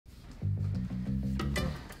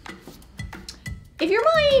If you're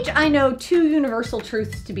my age, I know two universal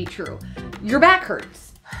truths to be true. Your back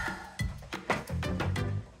hurts.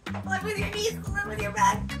 Live with your knees, live with your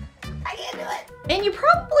back. I can't do it. And you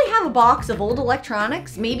probably have a box of old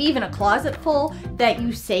electronics, maybe even a closet full that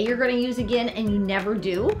you say you're gonna use again and you never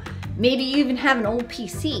do. Maybe you even have an old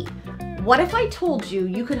PC. What if I told you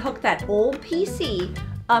you could hook that old PC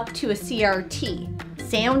up to a CRT?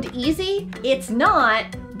 Sound easy? It's not,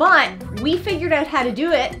 but we figured out how to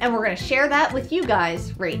do it and we're gonna share that with you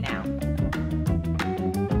guys right now.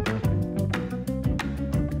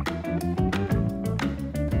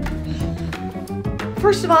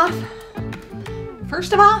 First of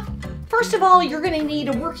all, you're gonna need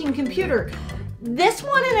a working computer. This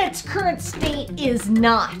one in its current state is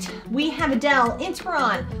not. We have a Dell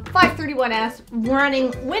Inspiron 531S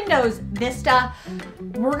running Windows Vista.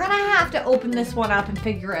 We're gonna have to open this one up and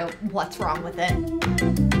figure out what's wrong with it.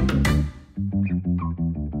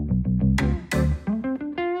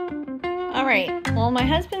 All right, while my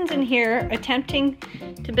husband's in here attempting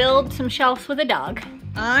to build some shelves with a dog,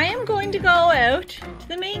 I am going to go out to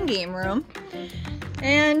the main game room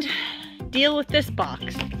and deal with this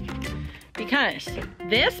box, because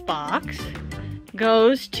this box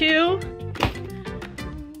goes to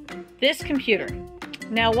this computer.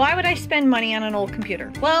 Now, why would I spend money on an old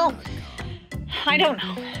computer? Well, I don't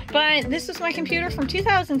know, but this is my computer from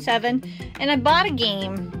 2007, and I bought a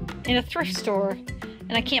game in a thrift store,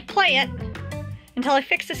 and I can't play it until I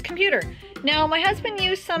fix this computer. Now, my husband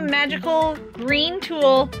used some magical green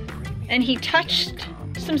tool, and he touched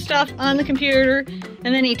some stuff on the computer,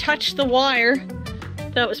 and then he touched the wire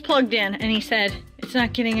that was plugged in, and he said, it's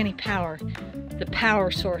not getting any power. The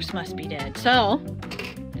power source must be dead. So,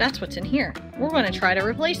 that's what's in here. We're going to try to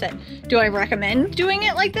replace it. Do I recommend doing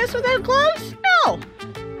it like this without gloves? No.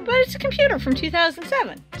 But it's a computer from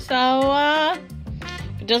 2007. So,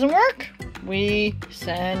 if it doesn't work, we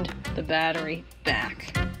send the battery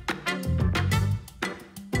back.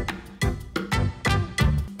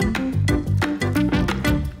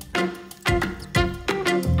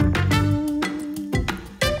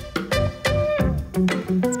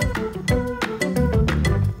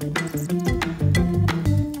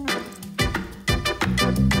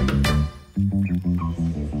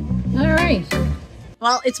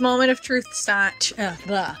 Well, it's moment of truth time.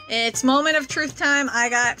 It's moment of truth time. I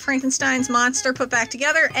got Frankenstein's monster put back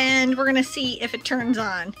together, and we're gonna see if it turns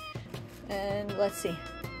on. And let's see.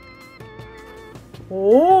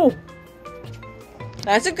 Oh,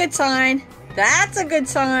 that's a good sign. That's a good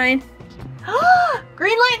sign.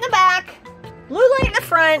 Green light in the back, blue light in the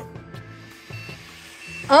front.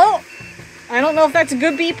 Oh, I don't know if that's a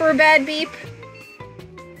good beep or a bad beep.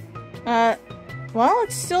 Well,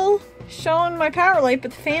 it's still showing my power light,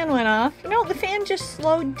 but the fan went off. No, the fan just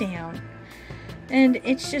slowed down, and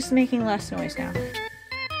it's just making less noise now.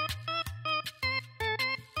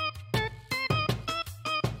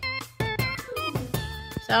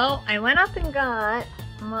 So I went up and got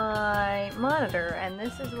my monitor, and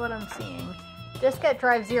this is what I'm seeing. Diskette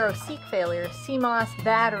drive 0 seek failure, c-mos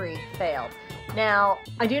battery failed. Now,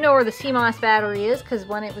 I do know where the c-mos battery is, because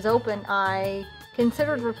when it was open, I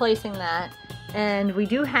considered replacing that. And we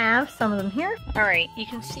do have some of them here. All right, you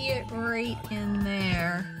can see it right in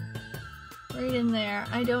there. Right in there.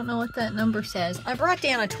 I don't know what that number says. I brought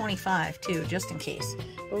down a 25 too, just in case.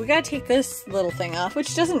 But we gotta take this little thing off,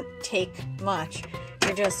 which doesn't take much.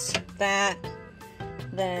 You're just that,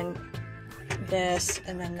 then this,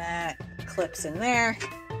 and then that clips in there.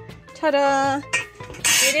 Ta-da!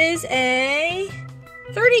 It is a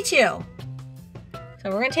 32. So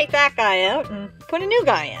we're gonna take that guy out and put a new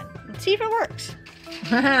guy in. See if it works.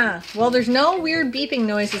 Well, there's no weird beeping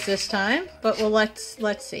noises this time, but well, let's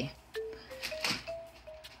see.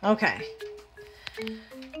 Okay.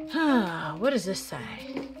 What does this say?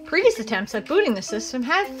 Previous attempts at booting the system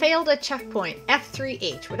have failed at checkpoint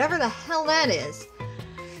F3H, whatever the hell that is.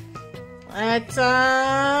 Let's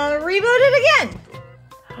reboot it again.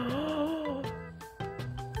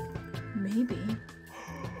 Maybe.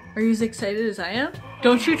 Are you as excited as I am?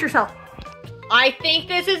 Don't shoot yourself. I think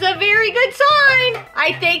this is a very good sign.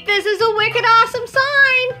 I think this is a wicked awesome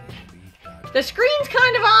sign. The screen's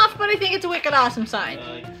kind of off, but I think it's a wicked awesome sign.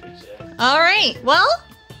 All right, well,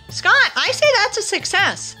 Scott, I say that's a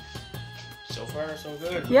success. So far, so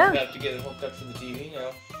good. Yeah. We have to get it hooked up to the TV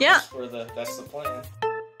now. Yeah. That's the plan.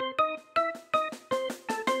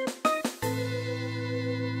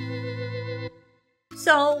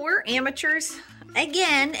 So we're amateurs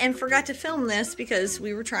again and forgot to film this because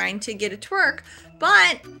we were trying to get it to work,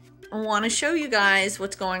 but I want to show you guys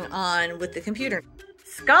what's going on with the computer.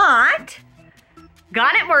 Scott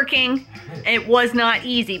Got it working. It was not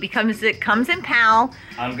easy because it comes in PAL.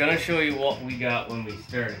 I'm gonna show you what we got when we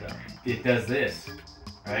started up. It does this,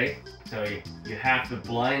 right? So you have to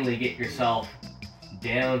blindly get yourself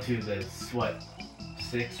down to the, what,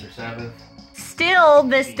 6th or 7th? Still,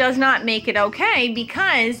 this does not make it okay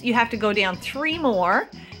because you have to go down 3 more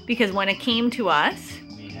because when it came to us,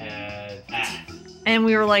 we had and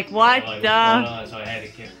we were like, what so the? So I had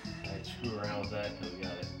to screw around with that until we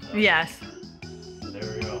got it. So, Yes. there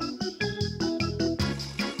we go.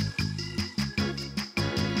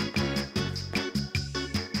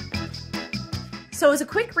 So as a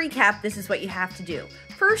quick recap, this is what you have to do.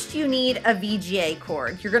 First, you need a VGA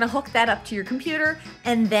cord. You're gonna hook that up to your computer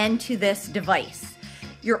and then to this device.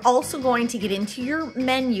 You're also going to get into your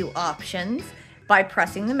menu options by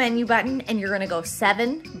pressing the menu button, and you're gonna go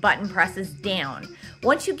 7 button presses down.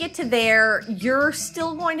 Once you get to there, you're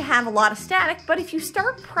still going to have a lot of static, but if you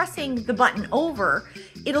start pressing the button over,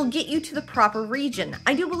 it'll get you to the proper region.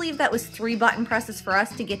 I do believe that was 3 button presses for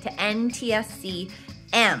us to get to NTSC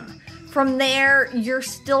M. From there, you're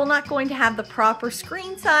still not going to have the proper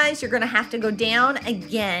screen size. You're gonna have to go down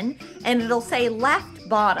again, and it'll say left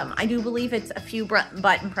bottom. I do believe it's a few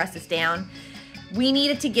button presses down. We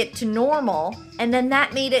needed to get to normal, and then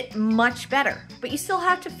that made it much better. But you still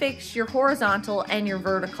have to fix your horizontal and your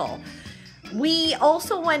vertical. We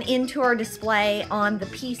also went into our display on the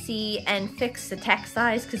PC and fixed the text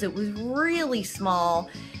size because it was really small.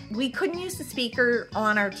 We couldn't use the speaker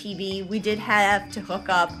on our TV. We did have to hook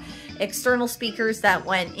up external speakers that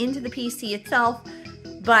went into the PC itself.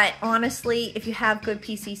 But honestly, if you have good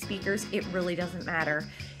PC speakers, it really doesn't matter.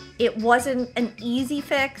 It wasn't an easy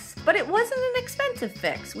fix, but it wasn't an expensive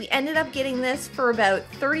fix. We ended up getting this for about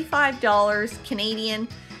 $35 Canadian,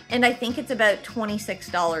 and I think it's about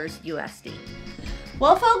 $26 USD.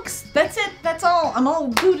 Well, folks, that's it. That's all. I'm all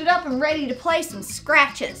booted up and ready to play some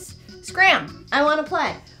scratches. Scram, I want to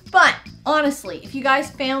play. But honestly, if you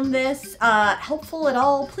guys found this helpful at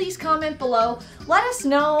all, please comment below. Let us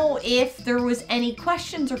know if there was any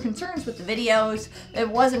questions or concerns with the videos. It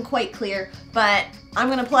wasn't quite clear, but I'm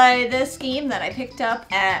gonna play this game that I picked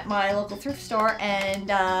up at my local thrift store, and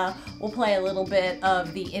we'll play a little bit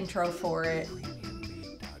of the intro for it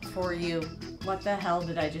for you. What the hell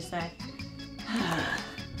did I just say?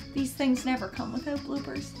 These things never come without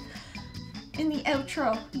bloopers. In the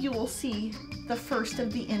outro, you will see the first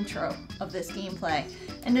of the intro of this gameplay.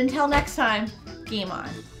 And until next time, game on.